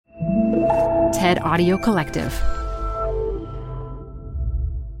TED Audio Collective.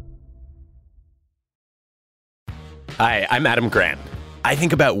 Hi, I'm Adam Grant. I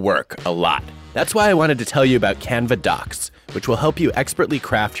think about work a lot. That's why I wanted to tell you about Canva Docs, which will help you expertly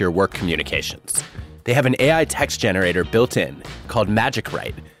craft your work communications. They have an AI text generator built in called Magic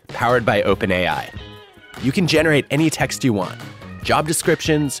Write, powered by OpenAI. You can generate any text you want. Job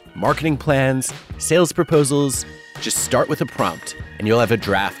descriptions, marketing plans, sales proposals. Just start with a prompt, and you'll have a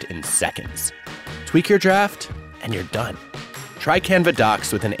draft in seconds. Tweak your draft, and you're done. Try Canva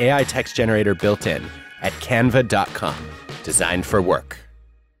Docs with an AI text generator built in at canva.com. Designed for work.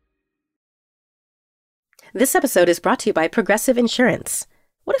 This episode is brought to you by Progressive Insurance.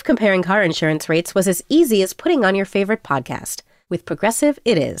 What if comparing car insurance rates was as easy as putting on your favorite podcast? With Progressive,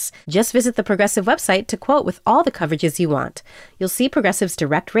 it is. Just visit the Progressive website to quote with all the coverages you want. You'll see Progressive's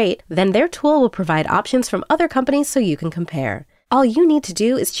direct rate, then their tool will provide options from other companies so you can compare. All you need to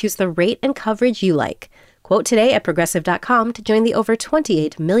do is choose the rate and coverage you like. Quote today at Progressive.com to join the over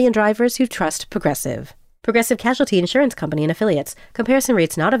 28 million drivers who trust Progressive. Progressive Casualty Insurance Company and Affiliates. Comparison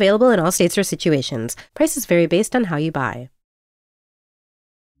rates not available in all states or situations. Prices vary based on how you buy.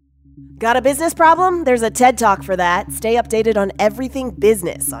 Got a business problem? There's a TED Talk for that. Stay updated on everything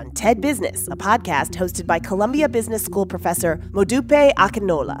business on TED Business, a podcast hosted by Columbia Business School professor Modupe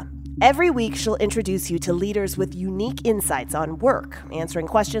Akinola. Every week, she'll introduce you to leaders with unique insights on work, answering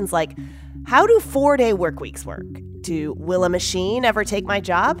questions like, how do 4-day work weeks work? To will a machine ever take my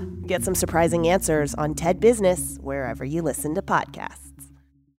job? Get some surprising answers on TED Business, wherever you listen to podcasts.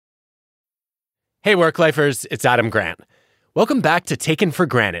 Hey, work-lifers, it's Adam Grant. Welcome back to Taken for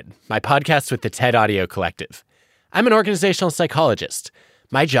Granted, my podcast with the TED Audio Collective. I'm an organizational psychologist.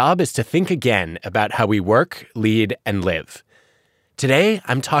 My job is to think again about how we work, lead, and live. Today,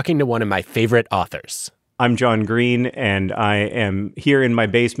 I'm talking to one of my favorite authors. I'm John Green, and I am here in my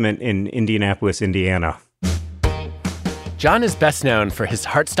basement in Indianapolis, Indiana. John is best known for his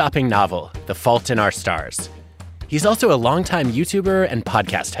heart-stopping novel, The Fault in Our Stars. He's also a longtime YouTuber and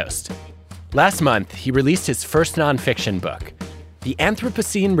podcast host. Last month, he released his first nonfiction book, The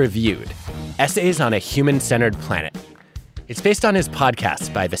Anthropocene Reviewed, Essays on a Human-Centered Planet. It's based on his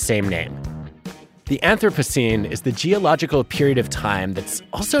podcast by the same name. The Anthropocene is the geological period of time that's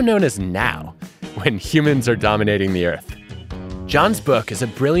also known as now, when humans are dominating the Earth. John's book is a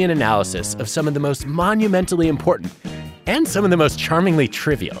brilliant analysis of some of the most monumentally important and some of the most charmingly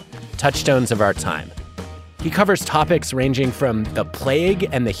trivial touchstones of our time. He covers topics ranging from the plague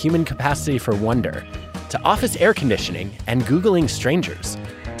and the human capacity for wonder, to office air conditioning and Googling strangers,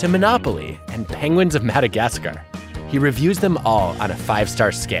 to Monopoly and penguins of Madagascar. He reviews them all on a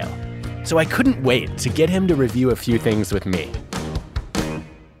 5-star scale. So I couldn't wait to get him to review a few things with me.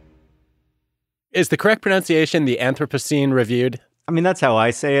 Is the correct pronunciation the Anthropocene Reviewed? I mean, that's how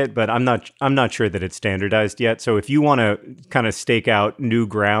I say it, but I'm not sure that it's standardized yet. So if you want to kind of stake out new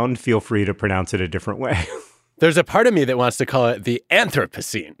ground, feel free to pronounce it a different way. There's a part of me that wants to call it the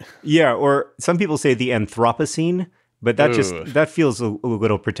Anthropocene. Yeah, or some people say the Anthropocene, but that feels a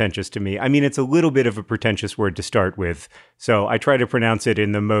little pretentious to me. I mean, it's a little bit of a pretentious word to start with, so I try to pronounce it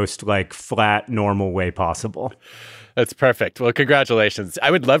in the most flat, normal way possible. That's perfect. Well, congratulations. I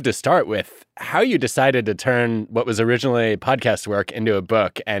would love to start with how you decided to turn what was originally podcast work into a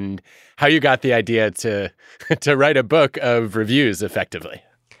book and how you got the idea to write a book of reviews effectively.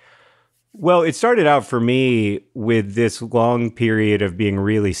 Well, it started out for me with this long period of being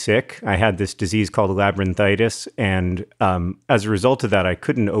really sick. I had this disease called labyrinthitis, and as a result of that, I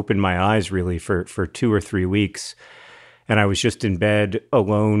couldn't open my eyes really for 2 or 3 weeks. And I was just in bed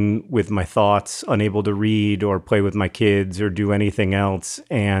alone with my thoughts, unable to read or play with my kids or do anything else.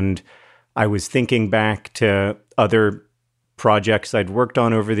 And I was thinking back to other projects I'd worked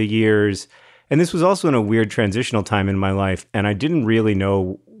on over the years. And this was also in a weird transitional time in my life. And I didn't really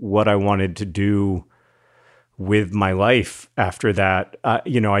know what I wanted to do with my life after that. I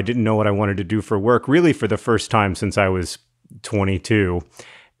didn't know what I wanted to do for work, really for the first time since I was 22.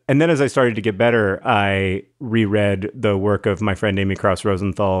 And then as I started to get better, I reread the work of my friend Amy Krouse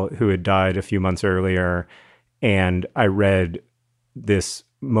Rosenthal, who had died a few months earlier. And I read this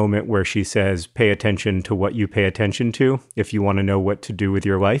moment where she says, pay attention to what you pay attention to if you want to know what to do with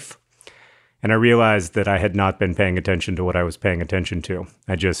your life. And I realized that I had not been paying attention to what I was paying attention to.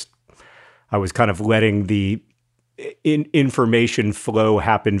 I was kind of letting the information flow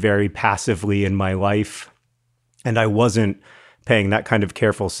happen very passively in my life. And I wasn't paying that kind of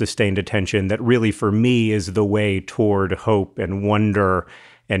careful, sustained attention that really, for me, is the way toward hope and wonder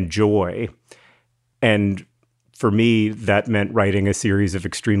and joy. And for me, that meant writing a series of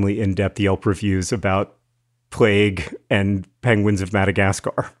extremely in-depth Yelp reviews about plague and penguins of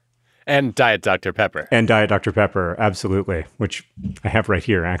Madagascar. And Diet Dr. Pepper. And Diet Dr. Pepper, absolutely, which I have right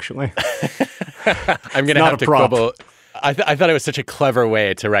here, actually. I'm going to have to quibble. I thought it was such a clever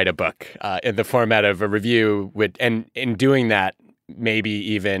way to write a book in the format of a review, and in doing that, maybe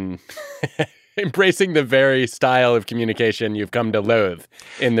even embracing the very style of communication you've come to loathe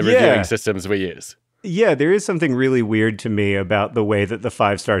in the reviewing systems we use. Yeah, there is something really weird to me about the way that the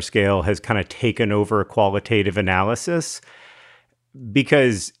 5-star scale has kind of taken over qualitative analysis,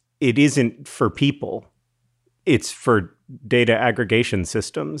 because it isn't for people. It's for data aggregation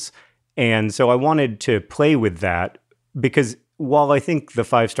systems. And so I wanted to play with that, because while I think the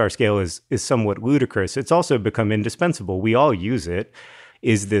 5-star scale is somewhat ludicrous, it's also become indispensable. We all use it.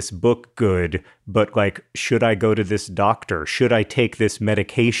 Is this book good? But like, should I go to this doctor? Should I take this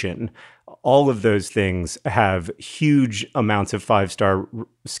medication? All of those things have huge amounts of 5-star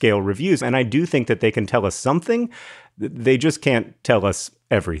scale reviews. And I do think that they can tell us something. They just can't tell us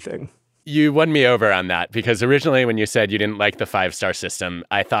everything. You won me over on that, because originally when you said you didn't like the 5-star system,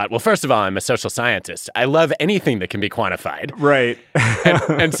 I thought, well, first of all, I'm a social scientist. I love anything that can be quantified. Right.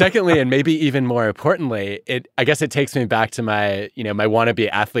 and secondly, and maybe even more importantly, I guess it takes me back to my wannabe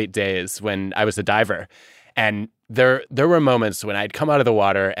athlete days when I was a diver. And there were moments when I'd come out of the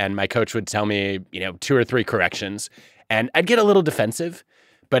water and my coach would tell me, 2 or 3 corrections, and I'd get a little defensive.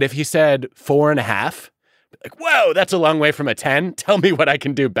 But if he said 4.5, like, whoa, that's a long way from a 10. Tell me what I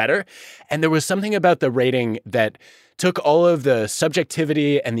can do better. And there was something about the rating that took all of the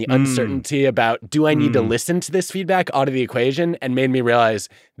subjectivity and the uncertainty about, do I need to listen to this feedback out of the equation, and made me realize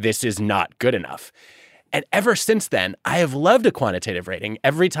this is not good enough. And ever since then, I have loved a quantitative rating.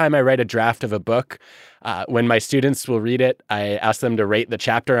 Every time I write a draft of a book, when my students will read it, I ask them to rate the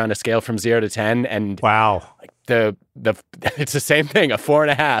chapter on a scale from 0 to 10. And wow, it's the same thing, a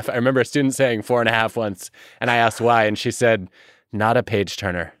 4.5. I remember a student saying 4.5 once, and I asked why, and she said, not a page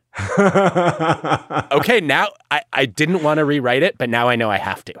turner. Okay, now I didn't want to rewrite it, but now I know I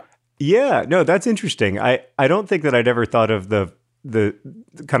have to. Yeah, no, that's interesting. I don't think that I'd ever thought of the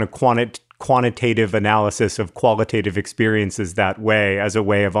kind of quantitative analysis of qualitative experiences that way, as a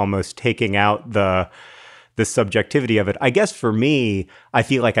way of almost taking out the subjectivity of it. I guess for me, I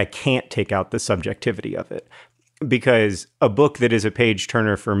feel like I can't take out the subjectivity of it, because a book that is a page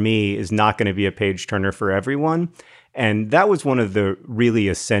turner for me is not going to be a page turner for everyone. And that was one of the really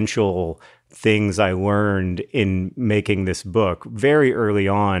essential things I learned in making this book. Very early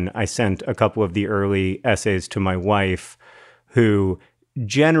on, I sent a couple of the early essays to my wife, who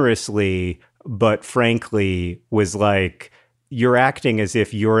generously, but frankly, was like, you're acting as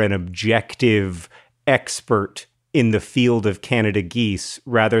if you're an objective expert in the field of Canada geese,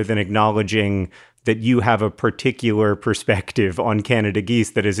 rather than acknowledging that you have a particular perspective on Canada geese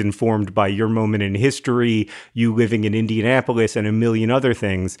that is informed by your moment in history, you living in Indianapolis, and a million other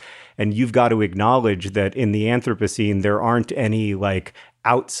things. And you've got to acknowledge that in the Anthropocene, there aren't any like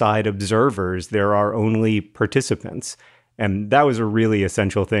outside observers. There are only participants. And that was a really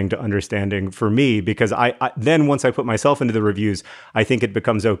essential thing to understanding for me, because I then once I put myself into the reviews, I think it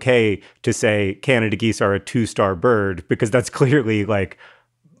becomes okay to say Canada geese are a 2-star bird, because that's clearly like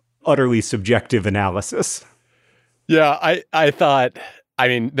utterly subjective analysis. Yeah, I thought, I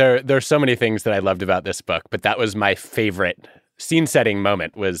mean, there's so many things that I loved about this book, but that was my favorite scene-setting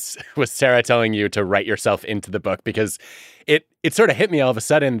moment was Sarah telling you to write yourself into the book, because it sort of hit me all of a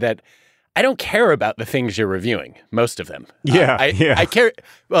sudden that I don't care about the things you're reviewing, most of them. Yeah, I care.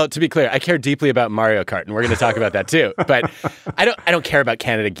 Well, to be clear, I care deeply about Mario Kart, and we're going to talk about that too. But I don't care about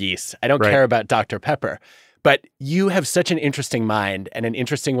Canada geese. I don't care about Dr. Pepper. But you have such an interesting mind and an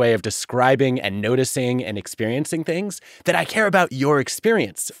interesting way of describing and noticing and experiencing things that I care about your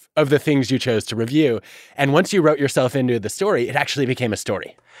experience of the things you chose to review. And once you wrote yourself into the story, it actually became a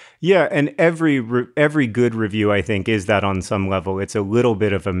story. Yeah, and every good review, I think, is that on some level. It's a little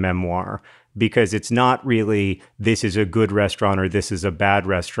bit of a memoir, because it's not really this is a good restaurant or this is a bad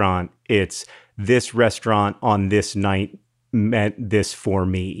restaurant. It's this restaurant on this night meant this for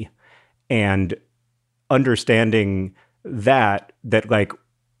me. And understanding that like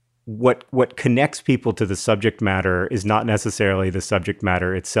what connects people to the subject matter is not necessarily the subject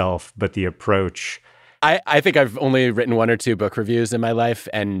matter itself, but the approach. I think I've only written 1 or 2 book reviews in my life,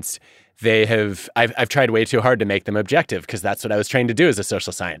 and I've tried way too hard to make them objective, because that's what I was trained to do as a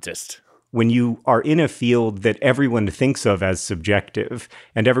social scientist. When you are in a field that everyone thinks of as subjective,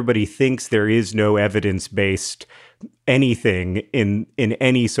 and everybody thinks there is no evidence-based anything in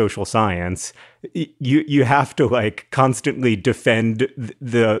any social science, you have to like constantly defend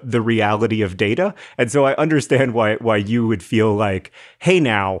the reality of data. And so I understand why you would feel like, hey,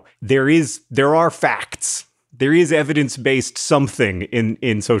 now there are facts. there is evidence-based something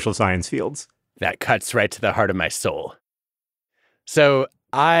in social science fields. That cuts right to the heart of my soul. So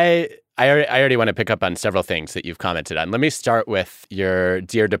I already want to pick up on several things that you've commented on. Let me start with your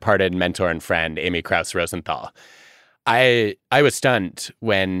dear departed mentor and friend, Amy Krauss Rosenthal. I was stunned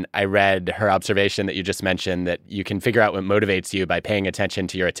when I read her observation that you just mentioned, that you can figure out what motivates you by paying attention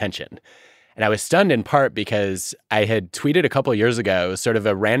to your attention. And I was stunned in part because I had tweeted a couple years ago sort of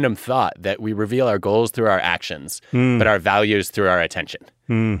a random thought that we reveal our goals through our actions, but our values through our attention.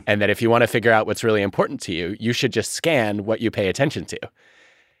 And that if you want to figure out what's really important to you, you should just scan what you pay attention to.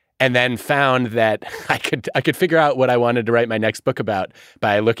 And then found that I could figure out what I wanted to write my next book about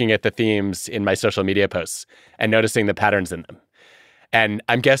by looking at the themes in my social media posts and noticing the patterns in them. And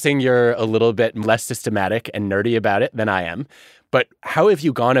I'm guessing you're a little bit less systematic and nerdy about it than I am. But how have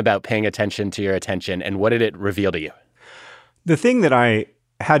you gone about paying attention to your attention, and what did it reveal to you? The thing that I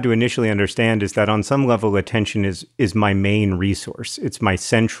had to initially understand is that on some level, attention is my main resource. It's my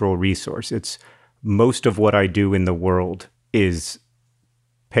central resource. It's most of what I do in the world is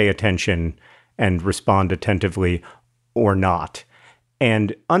pay attention and respond attentively or not.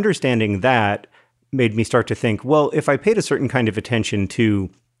 And understanding that made me start to think, well, if I paid a certain kind of attention to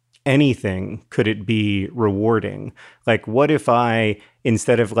anything, could it be rewarding? Like, what if I,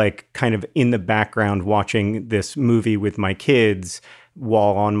 instead of like kind of in the background watching this movie with my kids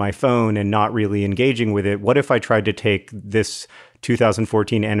while on my phone and not really engaging with it, what if I tried to take this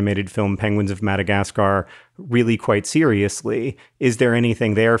 2014 animated film Penguins of Madagascar really quite seriously? Is there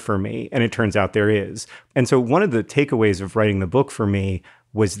anything there for me? And it turns out there is. And so one of the takeaways of writing the book for me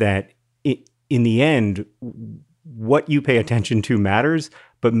was that in the end, what you pay attention to matters,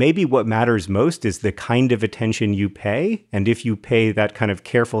 but maybe what matters most is the kind of attention you pay. And if you pay that kind of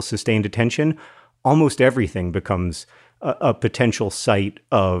careful, sustained attention, almost everything becomes a potential site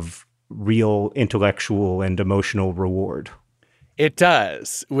of real intellectual and emotional reward. It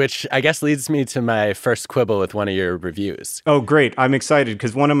does, which I guess leads me to my first quibble with one of your reviews. Oh, great. I'm excited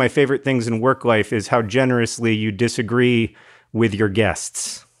because one of my favorite things in work life is how generously you disagree with your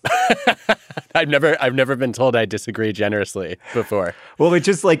guests. I've never been told I disagree generously before. Well, it's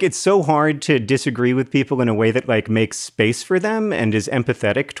just like, it's so hard to disagree with people in a way that like makes space for them and is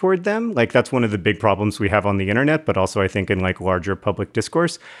empathetic toward them. Like, that's one of the big problems we have on the internet, but also I think in like larger public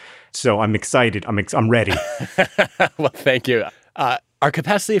discourse. So I'm excited. I'm ready. Well, thank you. Our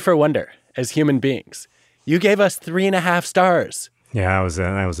capacity for wonder as human beings. You gave us 3.5 stars. Yeah,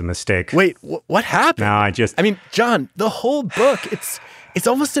 that was a mistake. Wait, what happened? No, I mean, John, the whole book, it's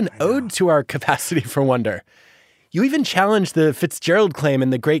almost an ode to our capacity for wonder. You even challenged the Fitzgerald claim in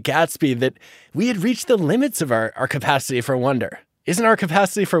The Great Gatsby that we had reached the limits of our capacity for wonder. Isn't our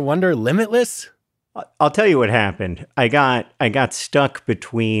capacity for wonder limitless? I'll tell you what happened. I got stuck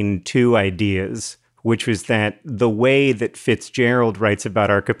between two ideas, which was that the way that Fitzgerald writes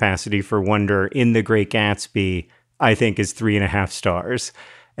about our capacity for wonder in The Great Gatsby, I think, is 3.5 stars.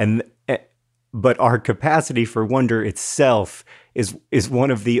 But our capacity for wonder itself is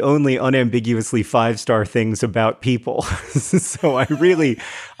one of the only unambiguously 5-star things about people. So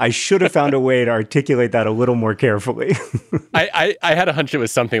I should have found a way to articulate that a little more carefully. I had a hunch it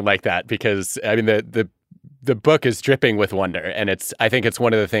was something like that because, I mean, the book is dripping with wonder. And I think it's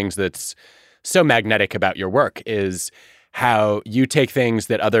one of the things that's so magnetic about your work is how you take things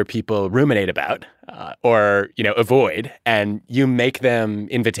that other people ruminate about or avoid, and you make them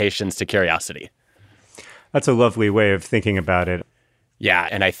invitations to curiosity. That's a lovely way of thinking about it. Yeah,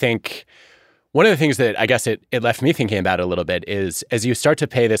 and I think one of the things that I guess it left me thinking about a little bit is as you start to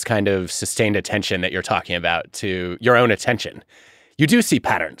pay this kind of sustained attention that you're talking about to your own attention, you do see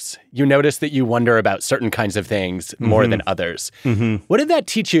patterns. You notice that you wonder about certain kinds of things more than others. Mm-hmm. What did that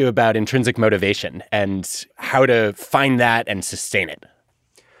teach you about intrinsic motivation and how to find that and sustain it?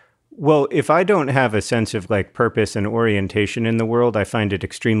 Well, if I don't have a sense of like purpose and orientation in the world, I find it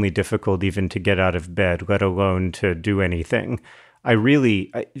extremely difficult even to get out of bed, let alone to do anything.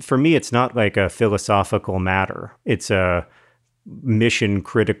 For me, it's not like a philosophical matter. It's a mission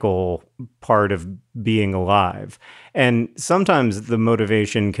critical part of being alive. And sometimes the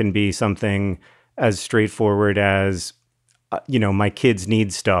motivation can be something as straightforward as, my kids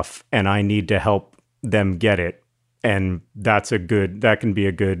need stuff and I need to help them get it. And that can be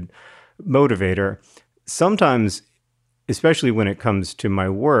a good motivator. Sometimes, especially when it comes to my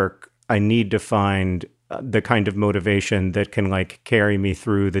work, I need to find the kind of motivation that can like carry me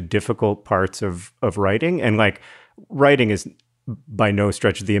through the difficult parts of writing. And like writing is by no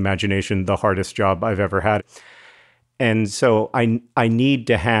stretch of the imagination the hardest job I've ever had. And so I need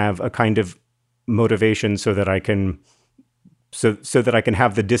to have a kind of motivation so that I can so that I can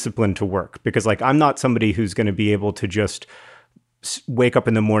have the discipline to work. Because like, I'm not somebody who's going to be able to just wake up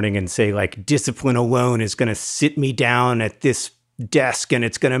in the morning and say like, discipline alone is going to sit me down at this desk and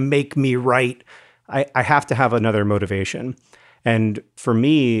it's going to make me write. I have to have another motivation. And for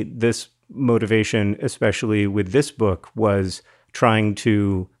me, this motivation, especially with this book, was trying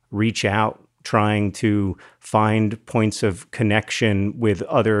to reach out, trying to find points of connection with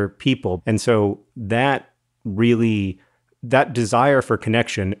other people. And so that desire for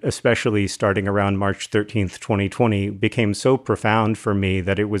connection, especially starting around March 13th, 2020, became so profound for me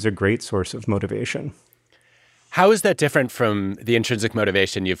that it was a great source of motivation. How is that different from the intrinsic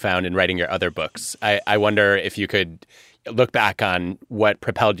motivation you found in writing your other books? I wonder if you could look back on what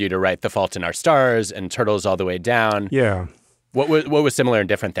propelled you to write The Fault in Our Stars and Turtles All the Way Down. Yeah. What was similar and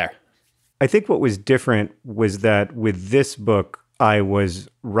different there? I think what was different was that with this book, I was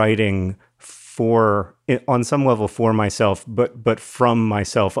writing on some level for myself, but from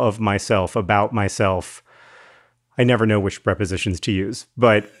myself, of myself, about myself. I never know which prepositions to use,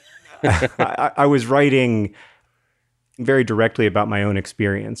 but I was writing very directly about my own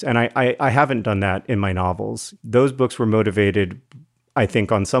experience. And I haven't done that in my novels. Those books were motivated, I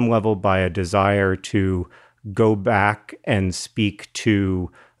think, on some level by a desire to go back and speak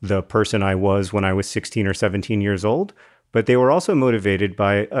to the person I was when I was 16 or 17 years old. But they were also motivated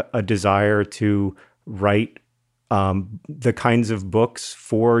by a desire to write the kinds of books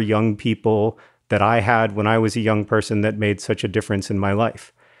for young people that I had when I was a young person that made such a difference in my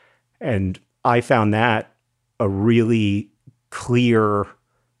life. And I found that a really clear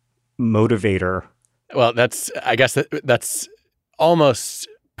motivator. Well, I guess that's almost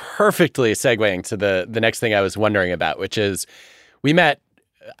perfectly segueing to the next thing I was wondering about, which is we met,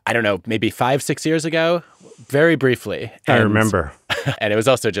 I don't know, maybe 5-6 years ago, very briefly. I remember. And it was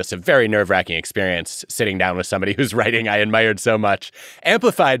also just a very nerve-wracking experience sitting down with somebody whose writing I admired so much,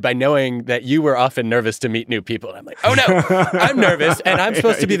 amplified by knowing that you were often nervous to meet new people. And I'm like, oh no, I'm nervous, and I'm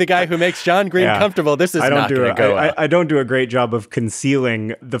supposed to be the guy who makes John Green comfortable. This is not going to go well. I don't do a great job of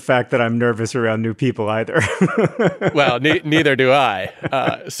concealing the fact that I'm nervous around new people either. Well, neither do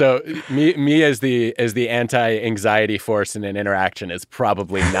I. So me as the anti-anxiety force in an interaction is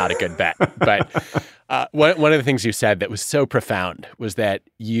probably not a good bet. But one of the things you said that was so profound was that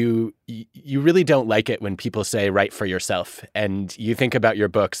you really don't like it when people say write for yourself, and you think about your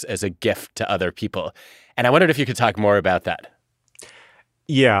books as a gift to other people. And I wondered if you could talk more about that.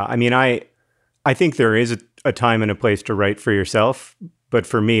 Yeah, I mean, I think there is a time and a place to write for yourself, but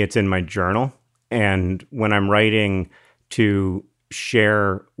for me, it's in my journal. And when I'm writing to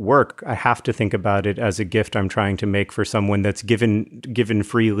share work, I have to think about it as a gift I'm trying to make for someone that's given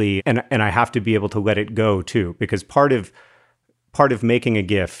freely, and I have to be able to let it go too, because part of making a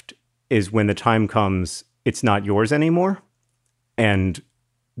gift is when the time comes, it's not yours anymore, and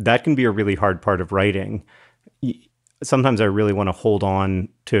that can be a really hard part of writing. Sometimes I really want to hold on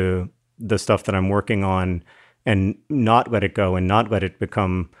to the stuff that I'm working on and not let it go and not let it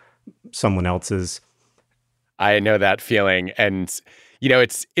become someone else's. I know that feeling. And, you know,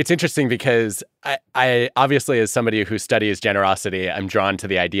 it's interesting because I obviously, as somebody who studies generosity, I'm drawn to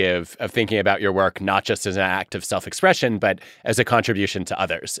the idea of thinking about your work not just as an act of self-expression, but as a contribution to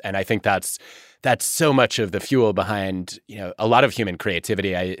others. And I think that's so much of the fuel behind, you know, a lot of human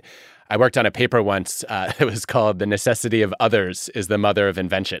creativity. I worked on a paper once that was called "The Necessity of Others is the Mother of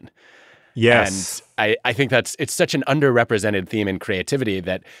Invention." Yes. And I think it's such an underrepresented theme in creativity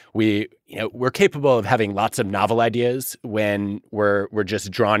that we're capable of having lots of novel ideas when we're just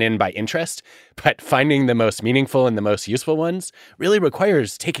drawn in by interest, but finding the most meaningful and the most useful ones really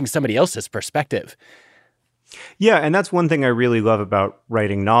requires taking somebody else's perspective. Yeah, and that's one thing I really love about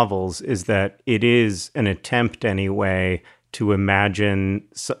writing novels is that it is an attempt anyway to imagine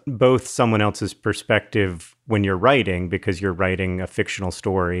both someone else's perspective when you're writing, because you're writing a fictional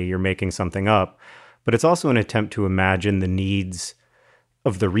story, you're making something up, but it's also an attempt to imagine the needs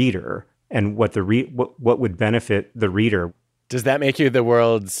of the reader and what would benefit the reader. Does that make you the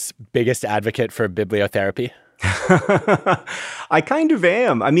world's biggest advocate for bibliotherapy? I kind of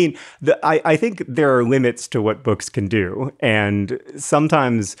am. I mean, I think there are limits to what books can do, and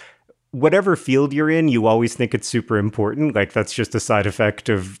sometimes whatever field you're in, you always think it's super important. Like, that's just a side effect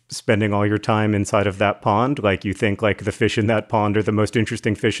of spending all your time inside of that pond. Like, you think like the fish in that pond are the most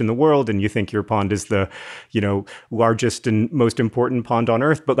interesting fish in the world, and you think your pond is the, largest and most important pond on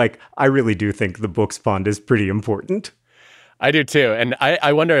earth. But like, I really do think the book's pond is pretty important. I do too. And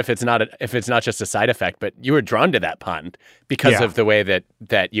I wonder if it's not just a side effect, but you were drawn to that pond because of the way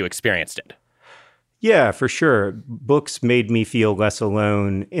that you experienced it. Yeah, for sure. Books made me feel less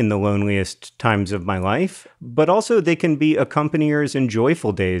alone in the loneliest times of my life, but also they can be accompaniers in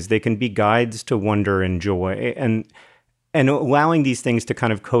joyful days. They can be guides to wonder and joy. And allowing these things to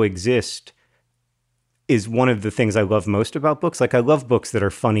kind of coexist is one of the things I love most about books. Like, I love books that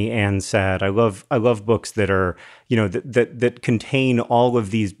are funny and sad. I love books that are, that contain all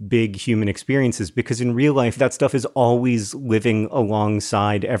of these big human experiences, because in real life, that stuff is always living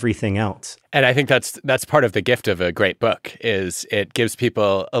alongside everything else. And I think that's part of the gift of a great book, is it gives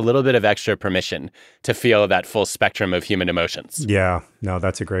people a little bit of extra permission to feel that full spectrum of human emotions. Yeah, no,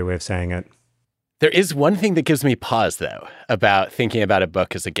 that's a great way of saying it. There is one thing that gives me pause, though, about thinking about a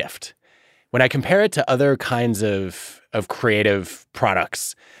book as a gift. When I compare it to other kinds of creative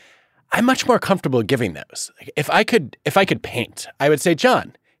products, I'm much more comfortable giving those. Like, if I could paint, I would say,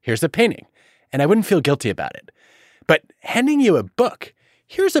 John, here's a painting, and I wouldn't feel guilty about it. But handing you a book,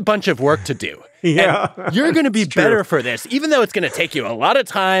 here's a bunch of work to do. Yeah, and you're going to be better for this, even though it's going to take you a lot of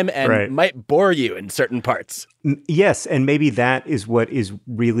time and might bore you in certain parts. Yes, and maybe that is what is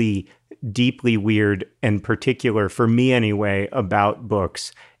really deeply weird and particular, for me anyway, about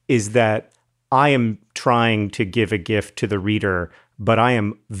books, is that I am trying to give a gift to the reader, but I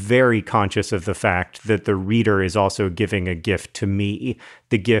am very conscious of the fact that the reader is also giving a gift to me,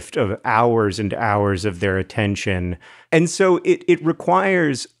 the gift of hours and hours of their attention. And so it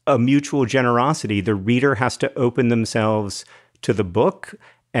requires a mutual generosity. The reader has to open themselves to the book,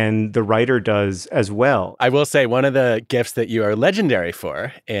 and the writer does as well. I will say one of the gifts that you are legendary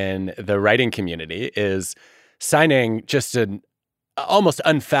for in the writing community is signing just an almost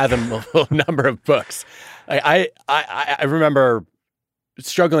unfathomable number of books. I remember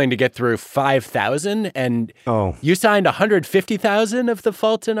struggling to get through 5,000, and you signed 150,000 of The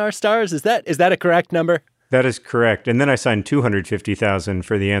Fault in Our Stars. Is that a correct number? That is correct. And then I signed 250,000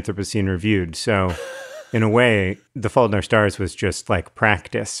 for the Anthropocene Reviewed. So in a way, The Fault in Our Stars was just like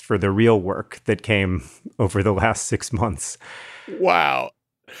practice for the real work that came over the last 6 months. Wow.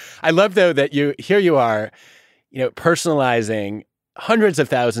 I love, though, that you are, personalizing hundreds of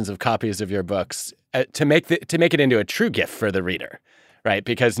thousands of copies of your books to make it into a true gift for the reader, right?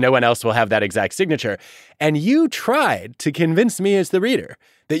 Because no one else will have that exact signature. And you tried to convince me as the reader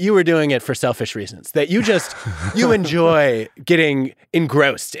that you were doing it for selfish reasons, that you enjoy getting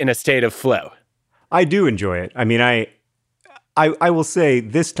engrossed in a state of flow. I do enjoy it. I mean, I will say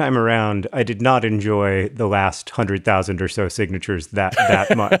this time around, I did not enjoy the last 100,000 or so signatures that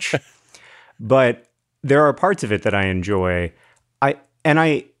much. But there are parts of it that I enjoy.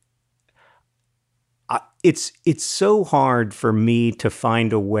 It's so hard for me to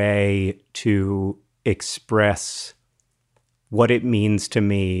find a way to express what it means to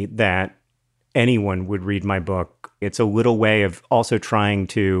me that anyone would read my book. It's a little way of also trying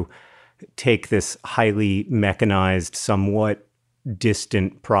to take this highly mechanized, somewhat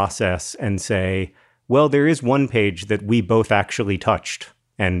distant process and say, well, there is one page that we both actually touched,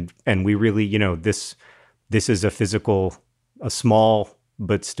 and we really, this is a small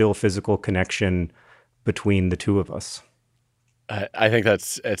but still physical connection between the two of us. I think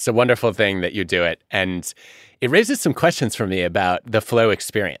it's a wonderful thing that you do it. And it raises some questions for me about the flow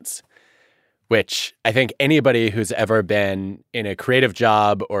experience, which I think anybody who's ever been in a creative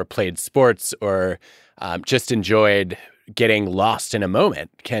job or played sports or just enjoyed getting lost in a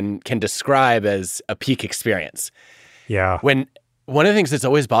moment can describe as a peak experience. Yeah. One of the things that's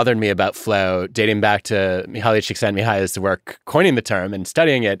always bothered me about flow, dating back to Mihaly Csikszentmihalyi's work coining the term and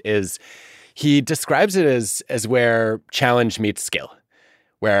studying it, is he describes it as where challenge meets skill,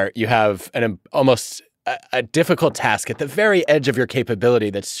 where you have almost a difficult task at the very edge of your capability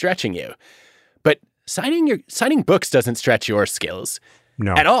that's stretching you. But signing books doesn't stretch your skills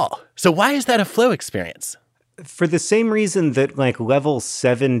at all. So why is that a flow experience? For the same reason that like level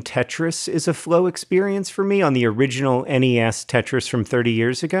 7 Tetris is a flow experience for me on the original NES Tetris from 30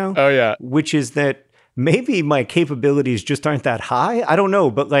 years ago. Oh, yeah. Which is that maybe my capabilities just aren't that high. I don't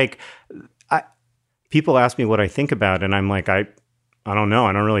know. But like, people ask me what I think about, and I'm like, I don't know.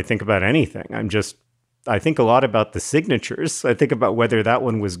 I don't really think about anything. I think a lot about the signatures. I think about whether that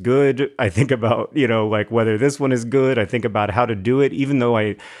one was good. I think about, like whether this one is good. I think about how to do it, even though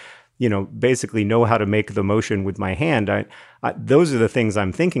I basically know how to make the motion with my hand. Those are the things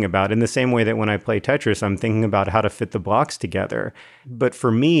I'm thinking about in the same way that when I play Tetris, I'm thinking about how to fit the blocks together. But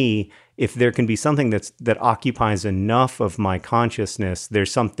for me, if there can be something that occupies enough of my consciousness,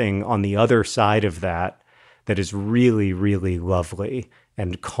 there's something on the other side of that is really, really lovely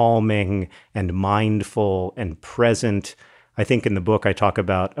and calming and mindful and present. I think in the book, I talk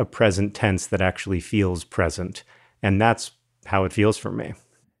about a present tense that actually feels present. And that's how it feels for me.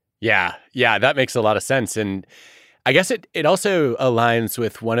 Yeah, that makes a lot of sense. And I guess it also aligns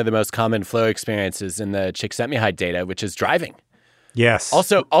with one of the most common flow experiences in the Csikszentmihalyi data, which is driving. Yes.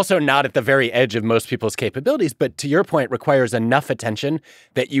 Also not at the very edge of most people's capabilities, but to your point, requires enough attention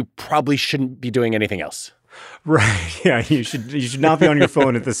that you probably shouldn't be doing anything else. Right. Yeah. You should not be on your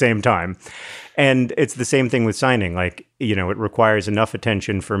phone at the same time. And it's the same thing with signing. Like, it requires enough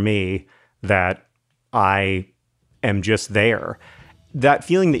attention for me that I am just there. That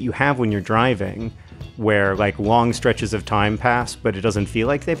feeling that you have when you're driving, where like long stretches of time pass, but it doesn't feel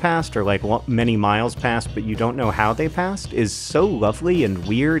like they passed, or like many miles passed, but you don't know how they passed, is so lovely and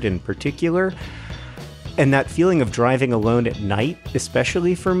weird and particular. And that feeling of driving alone at night,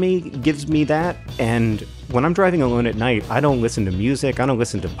 especially for me, gives me that. And when I'm driving alone at night, I don't listen to music, I don't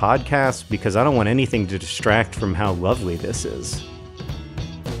listen to podcasts, because I don't want anything to distract from how lovely this is.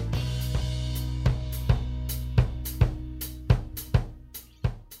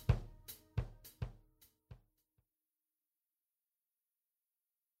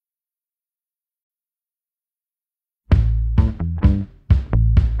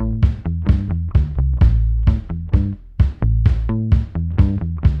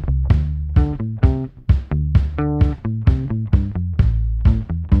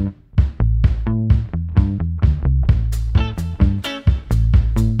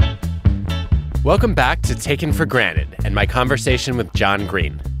 Welcome back to Taken for Granted and my conversation with John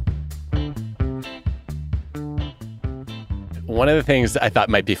Green. One of the things I thought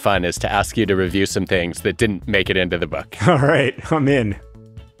might be fun is to ask you to review some things that didn't make it into the book. All right, I'm in.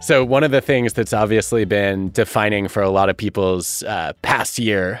 So one of the things that's obviously been defining for a lot of people's past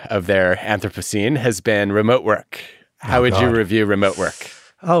year of their Anthropocene has been remote work. How would you review remote work?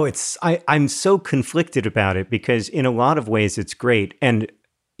 Oh, I'm so conflicted about it because in a lot of ways it's great. And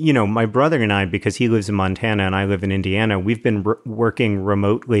my brother and I, because he lives in Montana and I live in Indiana, we've been working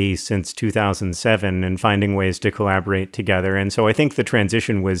remotely since 2007 and finding ways to collaborate together. And so I think the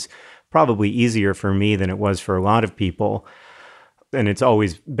transition was probably easier for me than it was for a lot of people. And it's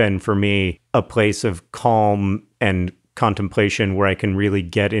always been for me a place of calm and contemplation where I can really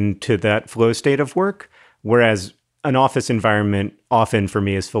get into that flow state of work. Whereas an office environment often for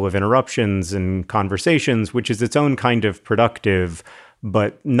me is full of interruptions and conversations, which is its own kind of productive,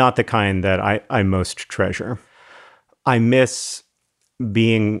 but not the kind that I most treasure. I miss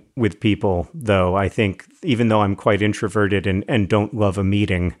being with people, though. I think even though I'm quite introverted and don't love a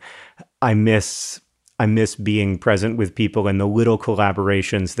meeting, I miss being present with people and the little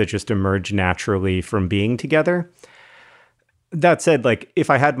collaborations that just emerge naturally from being together. That said, like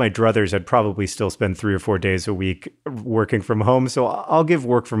if I had my druthers, I'd probably still spend 3 or 4 days a week working from home. So I'll give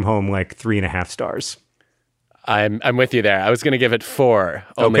work from home like 3.5 stars. I'm with you there. I was going to give it 4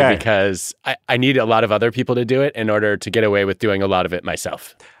 only because I need a lot of other people to do it in order to get away with doing a lot of it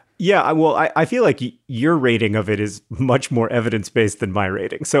myself. Yeah, well, I feel like your rating of it is much more evidence-based than my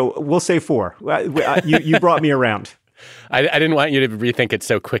rating. So we'll say 4. You brought me around. I didn't want you to rethink it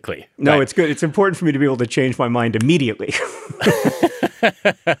so quickly. No, it's good. It's important for me to be able to change my mind immediately.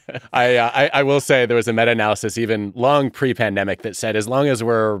 I will say there was a meta-analysis even long pre-pandemic that said as long as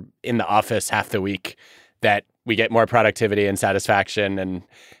we're in the office half the week, that we get more productivity and satisfaction, and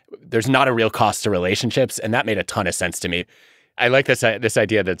there's not a real cost to relationships. And that made a ton of sense to me. I like this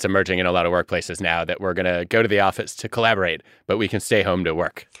idea that's emerging in a lot of workplaces now that we're going to go to the office to collaborate, but we can stay home to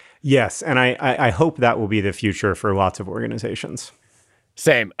work. Yes, and I hope that will be the future for lots of organizations.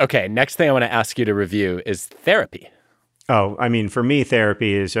 Same. Okay, next thing I want to ask you to review is therapy. Oh, I mean, for me,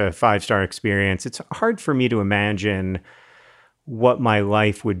 therapy is a 5-star experience. It's hard for me to imagine what my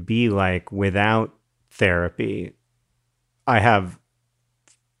life would be like without therapy. I have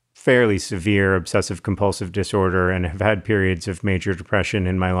fairly severe obsessive compulsive disorder and have had periods of major depression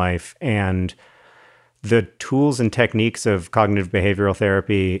in my life. And the tools and techniques of cognitive behavioral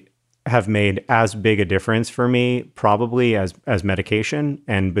therapy have made as big a difference for me probably as medication.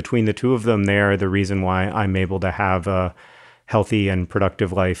 And between the two of them, they are the reason why I'm able to have a healthy and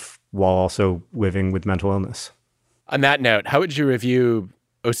productive life while also living with mental illness. On that note, how would you review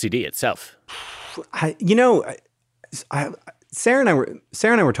OCD itself? Sarah and I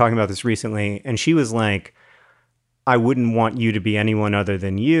were talking about this recently, and she was like, I wouldn't want you to be anyone other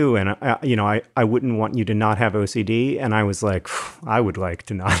than you. And, I wouldn't want you to not have OCD. And I was like, I would like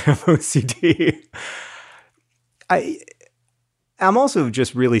to not have OCD. I'm also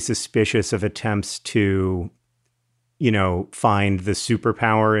just really suspicious of attempts to, find the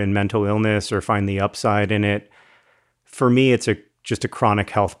superpower in mental illness or find the upside in it. For me, it's just a chronic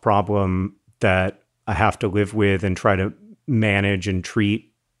health problem that I have to live with and try to manage and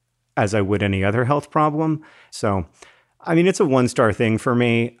treat as I would any other health problem. So, I mean, it's a 1-star thing for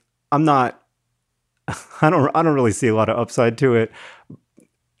me. I'm not. I don't really see a lot of upside to it.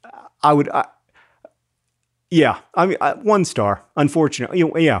 Yeah. I mean, 1 star.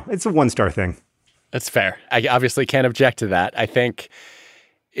 Unfortunately, yeah, it's a 1-star thing. That's fair. I obviously can't object to that. I think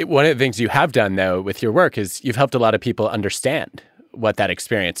one of the things you have done, though, with your work is you've helped a lot of people understand what that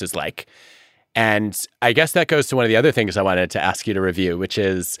experience is like. And I guess that goes to one of the other things I wanted to ask you to review, which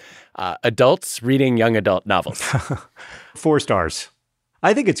is adults reading young adult novels. 4 stars.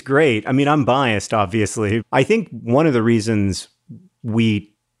 I think it's great. I mean, I'm biased, obviously. I think one of the reasons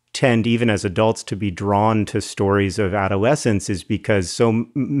we tend, even as adults, to be drawn to stories of adolescence is because so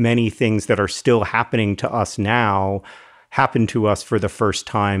many things that are still happening to us now happen to us for the first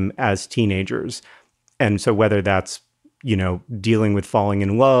time as teenagers. And so whether that's, dealing with falling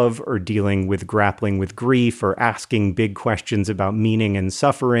in love or dealing with grappling with grief or asking big questions about meaning and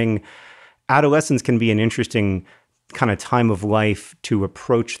suffering, adolescence can be an interesting kind of time of life to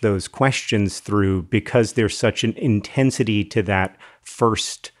approach those questions through because there's such an intensity to that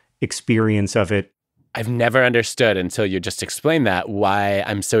first experience of it. I've never understood until you just explained that why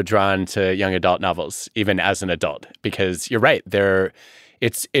I'm so drawn to young adult novels, even as an adult, because you're right.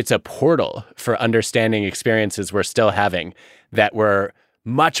 It's a portal for understanding experiences we're still having that were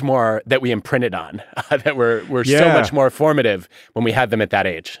much more, that we imprinted on, that were so much more formative when we had them at that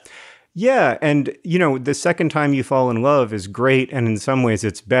age. Yeah. And, the second time you fall in love is great. And in some ways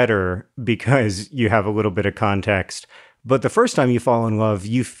it's better because you have a little bit of context. But the first time you fall in love,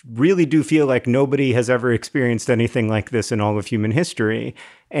 you really do feel like nobody has ever experienced anything like this in all of human history.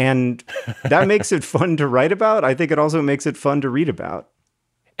 And that makes it fun to write about. I think it also makes it fun to read about.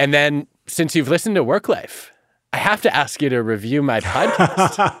 And then since you've listened to Work Life, I have to ask you to review my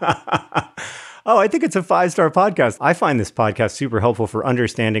podcast. Oh, I think it's a 5-star podcast. I find this podcast super helpful for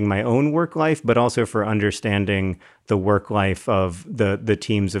understanding my own work life, but also for understanding the work life of the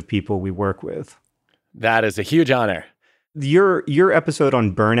teams of people we work with. That is a huge honor. Your episode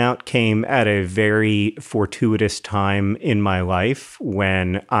on burnout came at a very fortuitous time in my life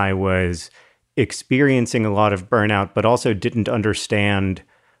when I was experiencing a lot of burnout, but also didn't understand,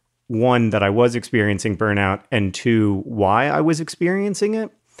 1, that I was experiencing burnout, and 2, why I was experiencing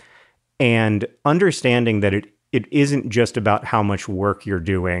it. And understanding that it isn't just about how much work you're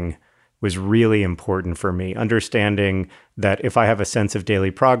doing was really important for me. Understanding that if I have a sense of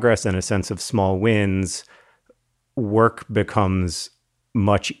daily progress and a sense of small wins, work becomes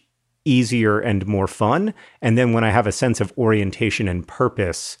much easier and more fun. And then when I have a sense of orientation and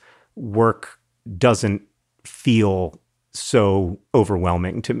purpose, work doesn't feel so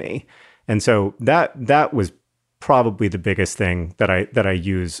overwhelming to me. And so that was probably the biggest thing that I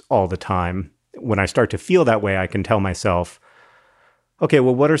use all the time. When I start to feel that way, I can tell myself, okay,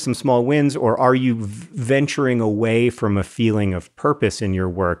 well, what are some small wins? Or are you venturing away from a feeling of purpose in your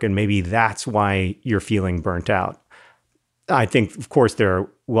work? And maybe that's why you're feeling burnt out. I think, of course, there are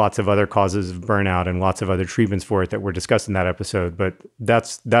lots of other causes of burnout and lots of other treatments for it that were discussed in that episode. But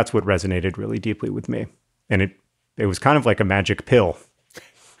that's what resonated really deeply with me. And it was kind of like a magic pill.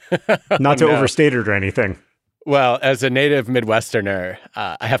 Not to overstate it or anything. Well, as a native Midwesterner,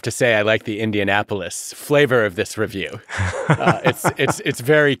 I have to say I like the Indianapolis flavor of this review. It's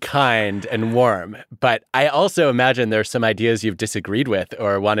very kind and warm, but I also imagine there's some ideas you've disagreed with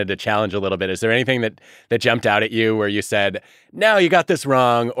or wanted to challenge a little bit. Is there anything that jumped out at you where you said, no, you got this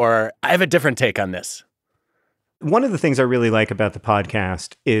wrong, or I have a different take on this? One of the things I really like about the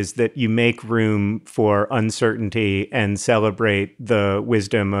podcast is that you make room for uncertainty and celebrate the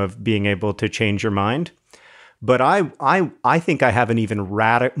wisdom of being able to change your mind. But I think I have an even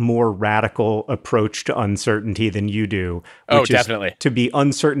more radical approach to uncertainty than you do. Which definitely. Is to be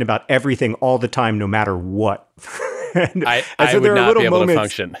uncertain about everything all the time, no matter what. I would not be able to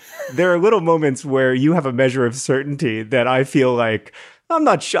function. There are little moments where you have a measure of certainty that I feel like I'm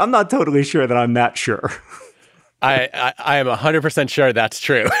not totally sure that I'm that sure. I am 100% sure that's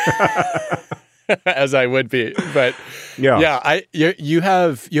true. As I would be, but you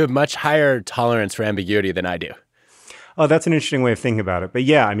have much higher tolerance for ambiguity than I do. Oh, that's an interesting way of thinking about it. But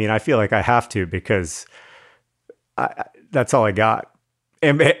yeah, I mean, I feel like I have to because that's all I got.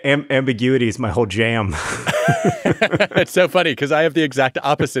 Ambiguity is my whole jam. It's so funny because I have the exact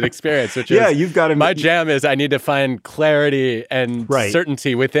opposite experience, which is you've got my jam is I need to find clarity and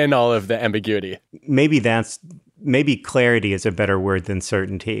certainty within all of the ambiguity. Maybe clarity is a better word than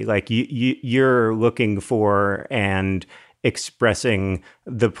certainty. Like you're looking for and expressing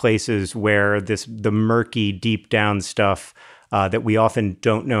the places where the murky, deep down stuff that we often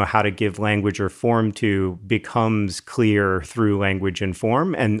don't know how to give language or form to becomes clear through language and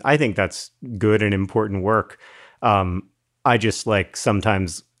form. And I think that's good and important work. I just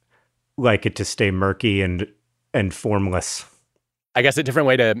sometimes like it to stay murky and formless. I guess a different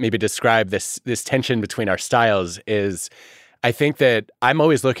way to maybe describe this tension between our styles is I think that I'm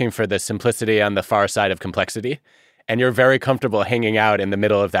always looking for the simplicity on the far side of complexity, and you're very comfortable hanging out in the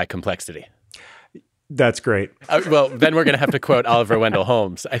middle of that complexity. That's great. Well, then we're going to have to quote Oliver Wendell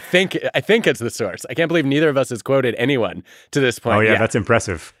Holmes. I think it's the source. I can't believe neither of us has quoted anyone to this point. Oh, yeah, that's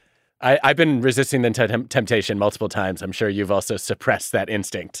impressive. I've been resisting the temptation multiple times. I'm sure you've also suppressed that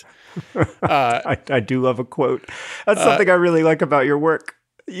instinct. I do love a quote. That's something I really like about your work.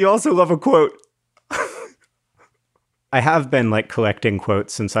 You also love a quote. I have been like collecting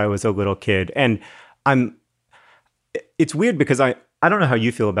quotes since I was a little kid. And it's weird because I don't know how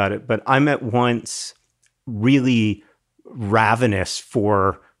you feel about it, but I'm at once really ravenous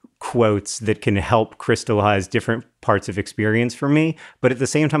for quotes that can help crystallize different parts of experience for me, but at the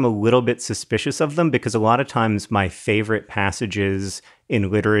same time, a little bit suspicious of them because a lot of times my favorite passages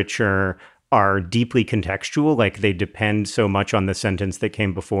in literature are deeply contextual, like they depend so much on the sentence that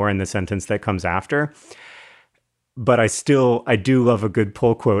came before and the sentence that comes after. But I do love a good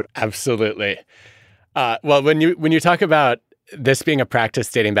pull quote. Absolutely. Well, when you talk about this being a practice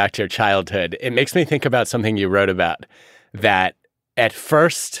dating back to your childhood, it makes me think about something you wrote about that at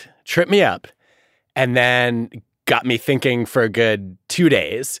first tripped me up and then got me thinking for a good 2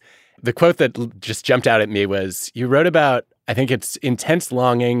 days. The quote that just jumped out at me was, you wrote about, I think it's intense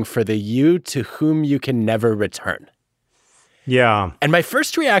longing for the you to whom you can never return. Yeah. And my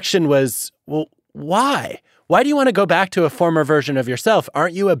first reaction was, well, why? Why do you want to go back to a former version of yourself?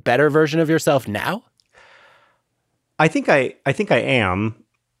 Aren't you a better version of yourself now? I think I am.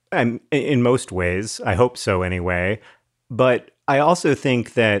 In most ways. I hope so anyway. But I also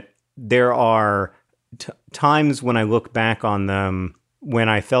think that there are times when I look back on them when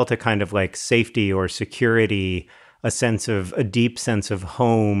I felt a kind of like safety or security, a deep sense of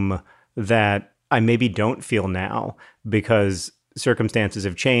home that I maybe don't feel now because circumstances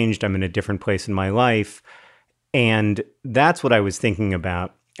have changed. I'm in a different place in my life. And that's what I was thinking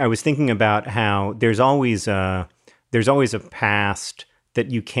about. I was thinking about how there's always a past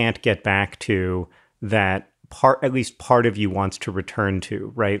that you can't get back to that at least part of you wants to return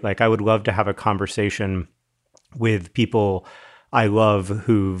to, right? Like I would love to have a conversation with people I love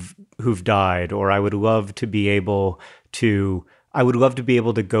who've died, or I would love to be able to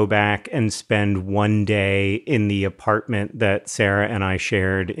go back and spend one day in the apartment that Sarah and I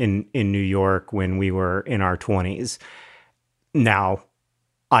shared in New York when we were in our 20s. Now,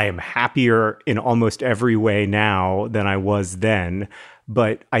 I am happier in almost every way now than I was then,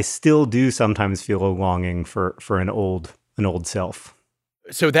 but I still do sometimes feel a longing for an old self.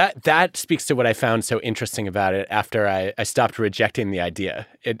 So that speaks to what I found so interesting about it after I stopped rejecting the idea.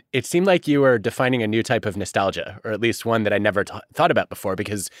 It seemed like you were defining a new type of nostalgia, or at least one that I never thought about before,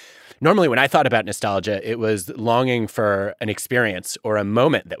 because normally when I thought about nostalgia, it was longing for an experience or a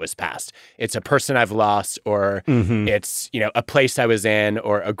moment that was past. It's a person I've lost, or it's, a place I was in,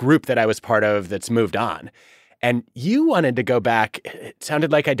 or a group that I was part of that's moved on. And you wanted to go back, it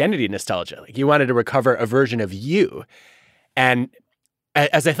sounded like identity nostalgia. Like you wanted to recover a version of you. And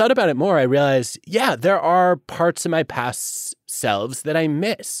as I thought about it more, I realized, yeah, there are parts of my past selves that I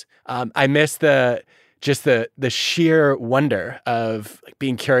miss. I miss the sheer wonder of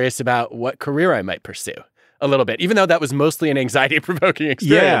being curious about what career I might pursue a little bit, even though that was mostly an anxiety-provoking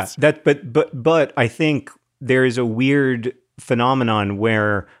experience. Yeah, but I think there is a weird phenomenon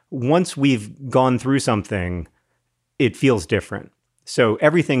where once we've gone through something, it feels different. So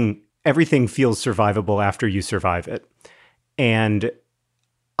everything feels survivable after you survive it. And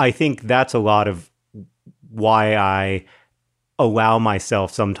I think that's a lot of why I allow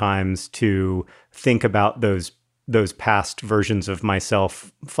myself sometimes to think about those past versions of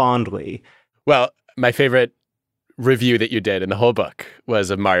myself fondly. Well, my favorite review that you did in the whole book was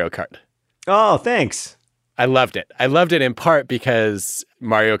of Mario Kart. Oh, thanks. I loved it. I loved it in part because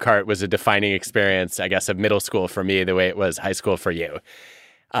Mario Kart was a defining experience, I guess, of middle school for me, the way it was high school for you.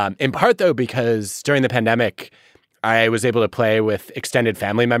 In part, though, because during the pandemic, I was able to play with extended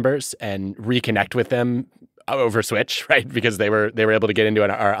family members and reconnect with them over Switch, right? Because they were able to get into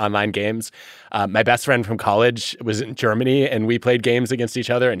our online games. My best friend from college was in Germany, and we played games against each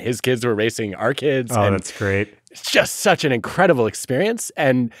other, and his kids were racing our kids. Oh, that's great. It's just such an incredible experience.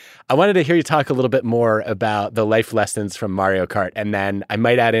 And I wanted to hear you talk a little bit more about the life lessons from Mario Kart, and then I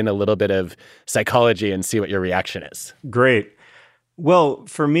might add in a little bit of psychology and see what your reaction is. Great. Well,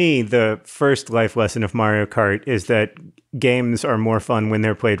 for me, the first life lesson of Mario Kart is that games are more fun when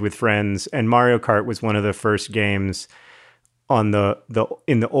they're played with friends. And Mario Kart was one of the first games in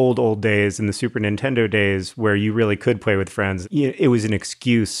the old days, in the Super Nintendo days, where you really could play with friends. It was an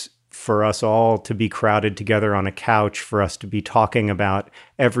excuse for us all to be crowded together on a couch, for us to be talking about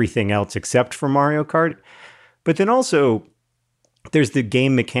everything else except for Mario Kart. But then also, there's the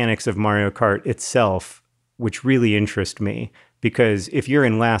game mechanics of Mario Kart itself, which really interest me, because if you're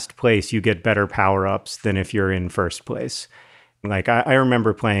in last place, you get better power-ups than if you're in first place. Like, I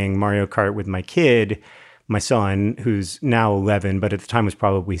remember playing Mario Kart with my kid, my son, who's now 11, but at the time was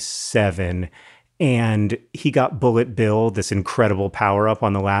probably 7, and he got Bullet Bill, this incredible power-up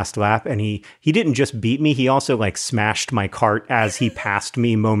on the last lap, and he didn't just beat me, he also, like, smashed my cart as he passed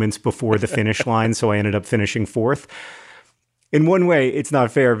me moments before the finish line, so I ended up finishing 4th. In one way, it's not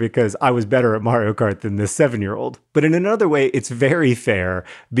fair because I was better at Mario Kart than this 7-year-old. But in another way, it's very fair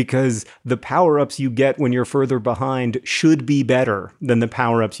because the power-ups you get when you're further behind should be better than the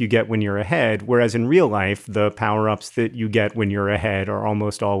power-ups you get when you're ahead. Whereas in real life, the power-ups that you get when you're ahead are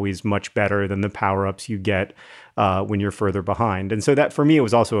almost always much better than the power-ups you get when you're further behind. And so that, for me, it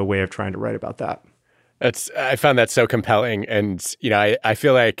was also a way of trying to write about that. I found that so compelling, and I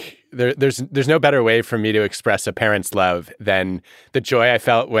feel like there's no better way for me to express a parent's love than the joy I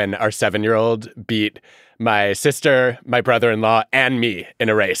felt when our 7-year-old beat my sister, my brother-in-law, and me in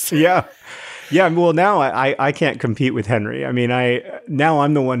a race. Yeah. Well, now I can't compete with Henry. I mean, now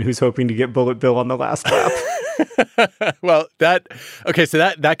I'm the one who's hoping to get Bullet Bill on the last lap. Well, that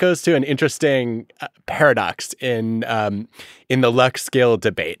goes to an interesting paradox in the luck skill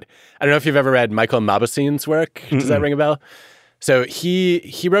debate. I don't know if you've ever read Michael Mauboussin's work. Does that ring a bell? So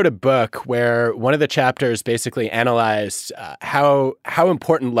he wrote a book where one of the chapters basically analyzed how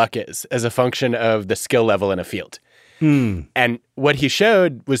important luck is as a function of the skill level in a field. And what he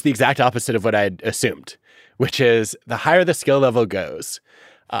showed was the exact opposite of what I'd assumed, which is the higher the skill level goes,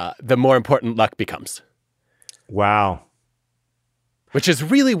 the more important luck becomes. Wow. Which is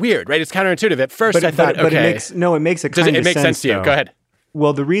really weird, right? It's counterintuitive. At first, I thought, but it makes a kind of sense. It makes sense to you. Go ahead.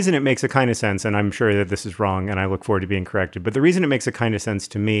 Well, the reason it makes a kind of sense, and I'm sure that this is wrong, and I look forward to being corrected, but the reason it makes a kind of sense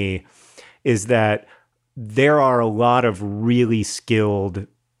to me is that there are a lot of really skilled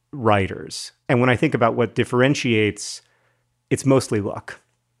writers. And when I think about what differentiates, it's mostly luck.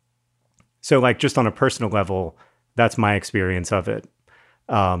 So, like, just on a personal level, that's my experience of it,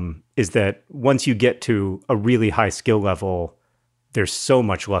 is that once you get to a really high skill level, there's so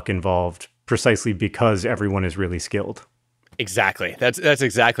much luck involved precisely because everyone is really skilled. Exactly. That's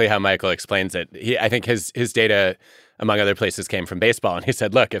exactly how Michael explains it. I think his data, among other places, came from baseball. And he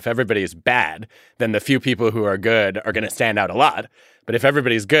said, look, if everybody's bad, then the few people who are good are going to stand out a lot. But if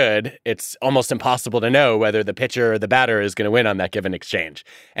everybody's good, it's almost impossible to know whether the pitcher or the batter is going to win on that given exchange.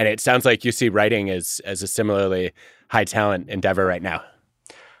 And it sounds like you see writing as a similarly high talent endeavor right now.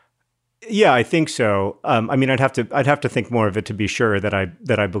 Yeah, I think so. I mean, I'd have to think more of it to be sure that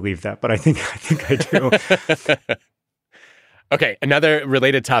I believe that, but I think I do. Okay, another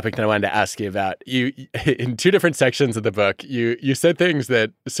related topic that I wanted to ask you about. You, in 2 different sections of the book, you said things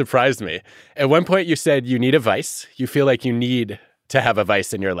that surprised me. At one point, you said you need a vice. You feel like you need to have a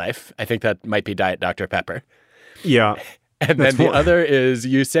vice in your life. I think that might be Diet Dr. Pepper. Yeah. And then the other is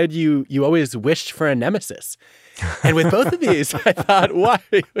you said you always wished for a nemesis. And with both of these, I thought, why?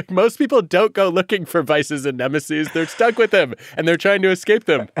 Like, most people don't go looking for vices and nemesis. They're stuck with them, and they're trying to escape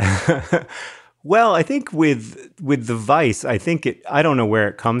them. Well, I think with the vice, I don't know where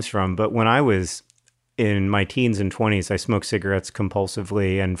it comes from, but when I was in my teens and 20s, I smoked cigarettes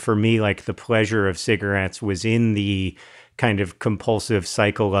compulsively. And for me, like, the pleasure of cigarettes was in the kind of compulsive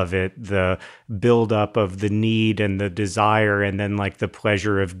cycle of it, the buildup of the need and the desire, and then like the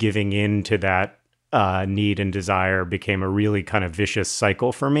pleasure of giving in to that need and desire became a really kind of vicious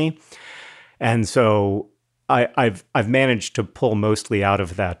cycle for me. And so I've managed to pull mostly out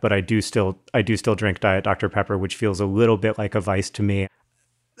of that, but I do still drink Diet Dr. Pepper, which feels a little bit like a vice to me.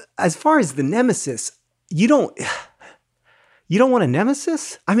 As far as the nemesis, you don't want a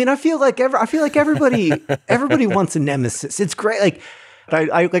nemesis? I mean, I feel like everybody wants a nemesis. It's great. Like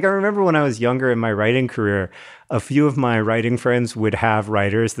I remember when I was younger in my writing career, a few of my writing friends would have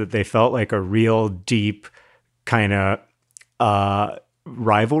writers that they felt like a real deep kind of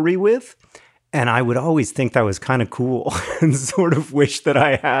rivalry with. And I would always think that was kind of cool and sort of wish that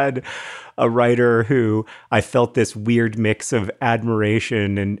I had a writer who I felt this weird mix of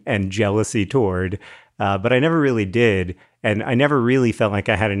admiration and jealousy toward. But I never really did. And I never really felt like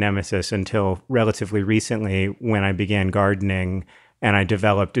I had a nemesis until relatively recently when I began gardening and I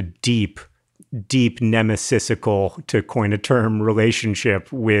developed a deep nemesisical, to coin a term,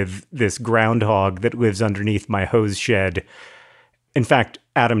 relationship with this groundhog that lives underneath my hose shed. In fact,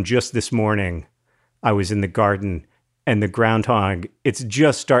 Adam, just this morning, I was in the garden and the groundhog, it's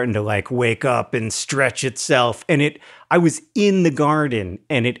just starting to like wake up and stretch itself. And I was in the garden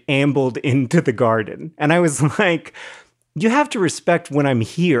and it ambled into the garden. And I was like, you have to respect when I'm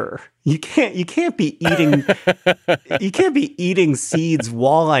here. You can't be eating seeds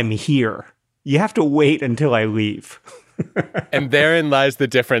while I'm here. You have to wait until I leave. And therein lies the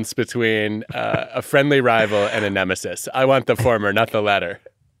difference between a friendly rival and a nemesis. I want the former, not the latter.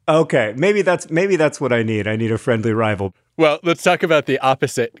 Okay, maybe that's what I need. I need a friendly rival. Well, let's talk about the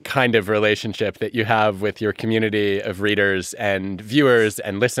opposite kind of relationship that you have with your community of readers and viewers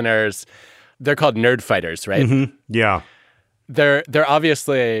and listeners. They're called nerd fighters, right? Mm-hmm. Yeah. They're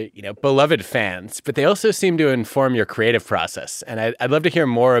obviously, beloved fans, but they also seem to inform your creative process. And I'd love to hear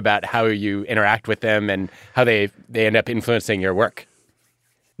more about how you interact with them and how they end up influencing your work.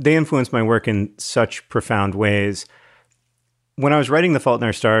 They influence my work in such profound ways. When I was writing The Fault in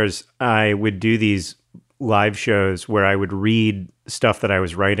Our Stars, I would do these live shows where I would read stuff that I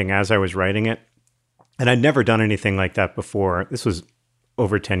was writing as I was writing it. And I'd never done anything like that before. This was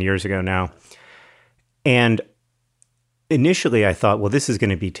over 10 years ago now. And initially I thought, well, this is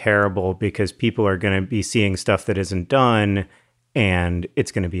going to be terrible because people are going to be seeing stuff that isn't done and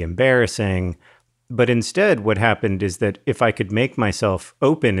it's going to be embarrassing. But instead, what happened is that if I could make myself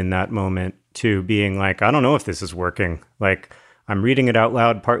open in that moment to being like, I don't know if this is working. Like, I'm reading it out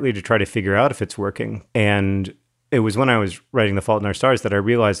loud partly to try to figure out if it's working. And it was when I was writing The Fault in Our Stars that I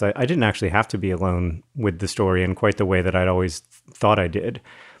realized I didn't actually have to be alone with the story in quite the way that I'd always thought I did.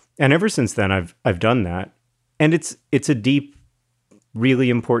 And ever since then, I've done that. And it's a deep, really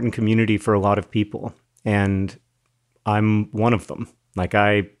important community for a lot of people. And I'm one of them. Like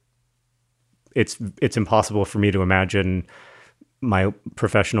it's impossible for me to imagine my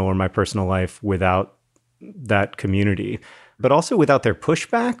professional or my personal life without that community, but also without their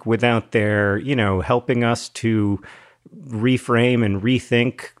pushback, without their, helping us to reframe and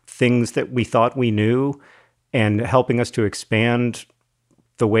rethink things that we thought we knew and helping us to expand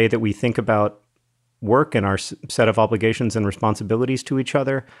the way that we think about work and our set of obligations and responsibilities to each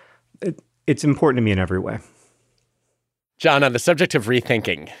other. It's important to me in every way. John, on the subject of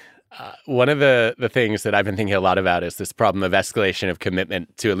rethinking, one of the things that I've been thinking a lot about is this problem of escalation of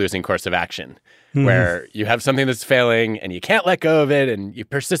commitment to a losing course of action, where you have something that's failing and you can't let go of it and you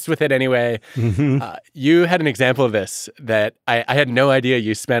persist with it anyway. You had an example of this that I had no idea.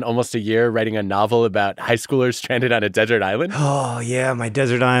 You spent almost a year writing a novel about high schoolers stranded on a desert island. Oh, yeah, my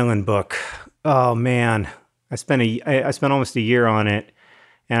desert island book. Oh, man. I spent almost a year on it,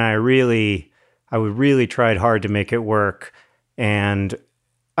 and I really tried hard to make it work. And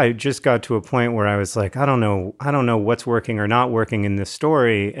I just got to a point where I was like, I don't know what's working or not working in this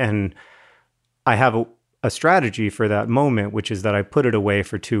story. And I have a strategy for that moment, which is that I put it away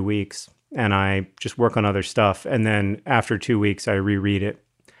for 2 weeks and I just work on other stuff. And then after 2 weeks, I reread it.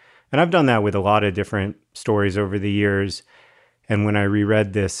 And I've done that with a lot of different stories over the years. And when I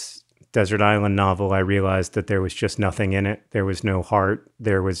reread this Desert Island novel, I realized that there was just nothing in it. There was no heart.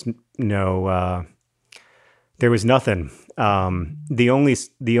 There was no, there was nothing. The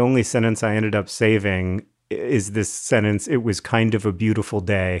only sentence I ended up saving is this sentence, "It was kind of a beautiful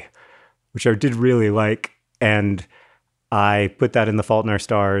day," which I did really like. And I put that in The Fault in Our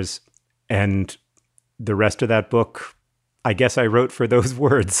Stars. And the rest of that book, I guess I wrote for those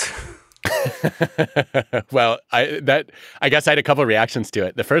words. Well, I guess I had a couple of reactions to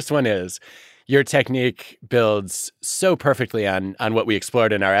it. The first one is your technique builds so perfectly on what we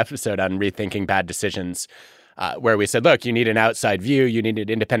explored in our episode on rethinking bad decisions, where we said, look, you need an outside view, you need an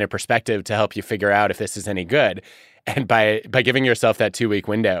independent perspective to help you figure out if this is any good. And by giving yourself that 2 week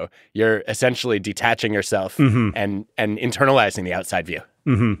window, you're essentially detaching yourself and internalizing the outside view.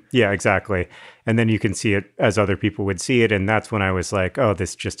 Mm-hmm. Yeah, exactly. And then you can see it as other people would see it. And that's when I was like, oh,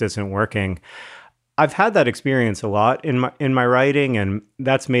 this just isn't working. I've had that experience a lot in my writing, and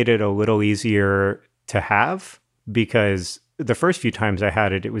that's made it a little easier to have, because the first few times I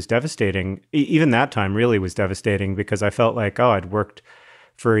had it, it was devastating. Even that time really was devastating, because I felt like, oh, I'd worked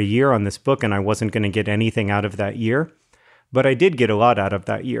for a year on this book and I wasn't going to get anything out of that year. But I did get a lot out of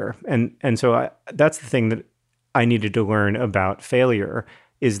that year. And so that's the thing that I needed to learn about failure,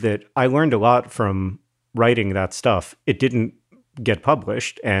 is that I learned a lot from writing that stuff. It didn't get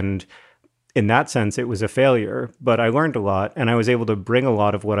published, and in that sense, it was a failure. But I learned a lot, and I was able to bring a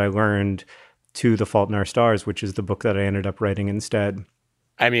lot of what I learned to The Fault in Our Stars, which is the book that I ended up writing instead.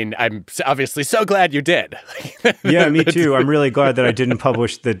 I mean, I'm obviously so glad you did. Yeah, me too. I'm really glad that I didn't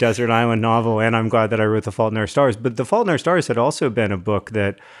publish the Desert Island novel, and I'm glad that I wrote The Fault in Our Stars. But The Fault in Our Stars had also been a book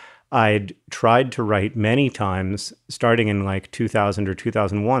that I'd tried to write many times, starting in like 2000 or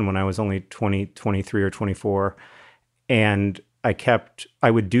 2001 when I was only 23 or 24. And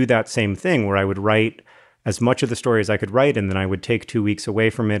I would do that same thing where I would write as much of the story as I could write, and then I would take 2 weeks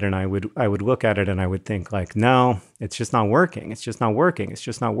away from it, and I would look at it and I would think like, no, it's just not working. It's just not working. It's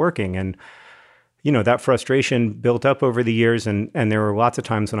just not working. And, that frustration built up over the years, and there were lots of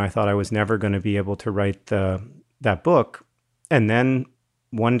times when I thought I was never going to be able to write that book. And then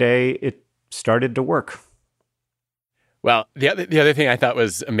one day it started to work. Well, the other thing I thought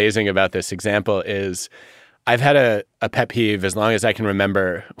was amazing about this example is I've had a pet peeve as long as I can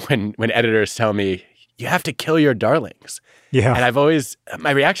remember when editors tell me, you have to kill your darlings. Yeah. And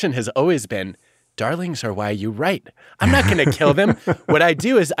my reaction has always been, darlings are why you write. I'm not going to kill them. What I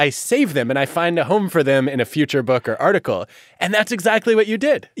do is I save them and I find a home for them in a future book or article. And that's exactly what you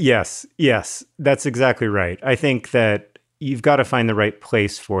did. Yes, that's exactly right. I think that you've got to find the right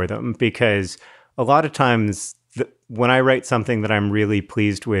place for them, because a lot of times when I write something that I'm really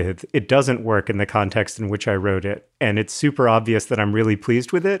pleased with, it doesn't work in the context in which I wrote it. And it's super obvious that I'm really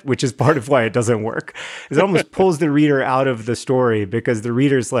pleased with it, which is part of why it doesn't work. It almost pulls the reader out of the story, because the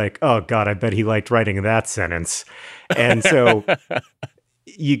reader's like, oh God, I bet he liked writing that sentence. And so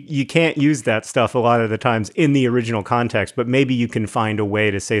you can't use that stuff a lot of the times in the original context, but maybe you can find a way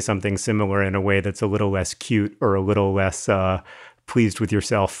to say something similar in a way that's a little less cute or a little less pleased with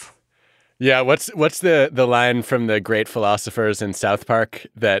yourself. Yeah, what's the line from the great philosophers in South Park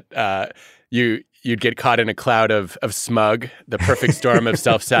that you'd get caught in a cloud of smug, the perfect storm of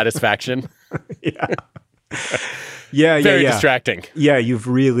self-satisfaction? Yeah. Very distracting. Yeah,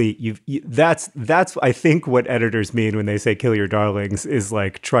 that's I think what editors mean when they say kill your darlings is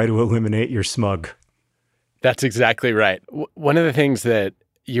like try to eliminate your smug. That's exactly right. One of the things that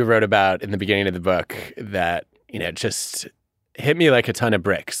you wrote about in the beginning of the book that, just hit me like a ton of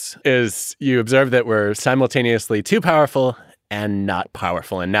bricks is you observed that we're simultaneously too powerful and not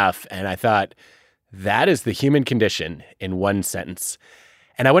powerful enough. And I thought that is the human condition in one sentence.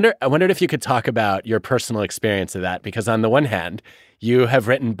 And I wondered if you could talk about your personal experience of that, because on the one hand, you have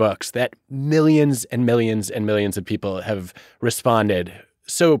written books that millions and millions and millions of people have responded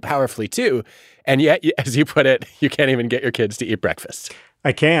so powerfully to. And yet, as you put it, you can't even get your kids to eat breakfast.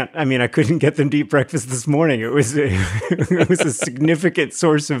 I can't. I mean, I couldn't get them to eat breakfast this morning. It was a significant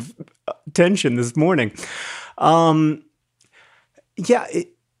source of tension this morning.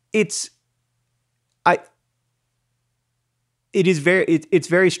 It's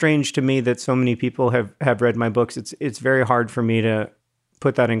very strange to me that so many people have read my books. It's very hard for me to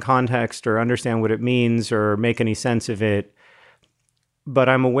put that in context or understand what it means or make any sense of it. But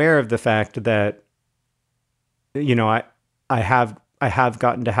I'm aware of the fact that, I have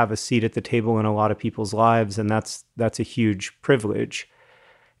gotten to have a seat at the table in a lot of people's lives, and that's a huge privilege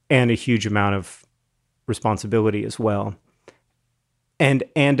and a huge amount of responsibility as well. And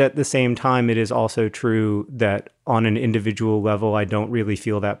at the same time, it is also true that on an individual level, I don't really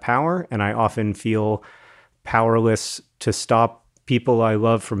feel that power, and I often feel powerless to stop people I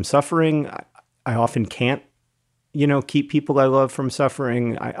love from suffering. I often can't, keep people I love from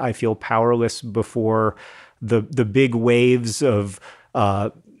suffering. I feel powerless before the big waves of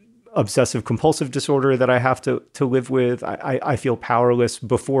obsessive compulsive disorder that I have to live with. I feel powerless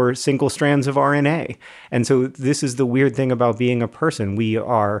before single strands of RNA. And so this is the weird thing about being a person. We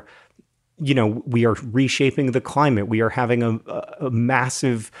are reshaping the climate. We are having a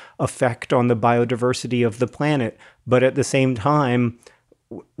massive effect on the biodiversity of the planet. But at the same time,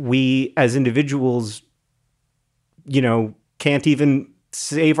 we as individuals, can't even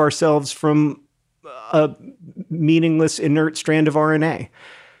save ourselves from a meaningless inert strand of RNA.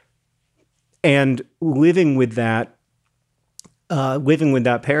 And living with that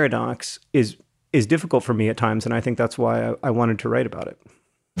paradox is difficult for me at times, and I think that's why I wanted to write about it.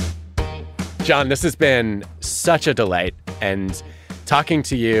 John, this has been such a delight, and talking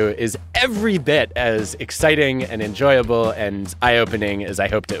to you is every bit as exciting and enjoyable and eye-opening as I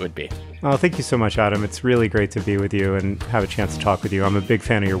hoped it would be. Well, thank you so much, Adam. It's really great to be with you and have a chance to talk with you. I'm a big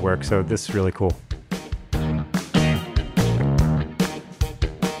fan of your work, so this is really cool.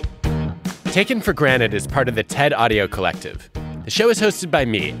 Taken for Granted is part of the TED Audio Collective. The show is hosted by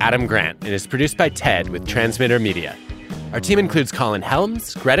me, Adam Grant, and is produced by TED with Transmitter Media. Our team includes Colin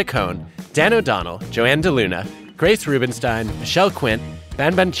Helms, Greta Cohn, Dan O'Donnell, Joanne DeLuna, Grace Rubenstein, Michelle Quint,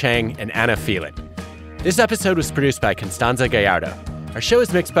 Banban Chang, and Anna Phelan. This episode was produced by Constanza Gallardo. Our show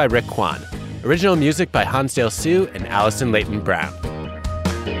is mixed by Rick Kwan. Original music by Hansdale Hsu and Allison Leighton Brown.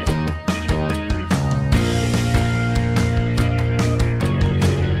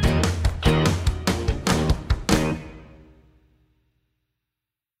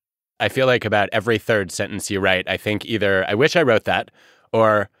 I feel like about every third sentence you write, I think either, I wish I wrote that,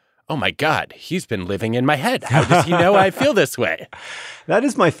 or, oh my God, he's been living in my head. How does he know I feel this way? That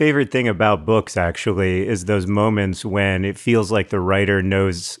is my favorite thing about books, actually, is those moments when it feels like the writer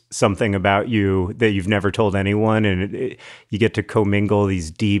knows something about you that you've never told anyone, and you get to commingle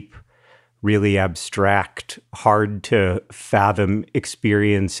these deep, really abstract, hard to fathom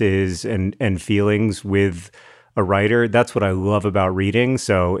experiences and feelings with a writer. That's what I love about reading.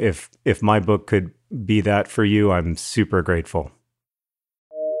 So if my book could be that for you, I'm super grateful.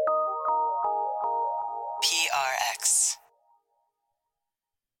 PRX.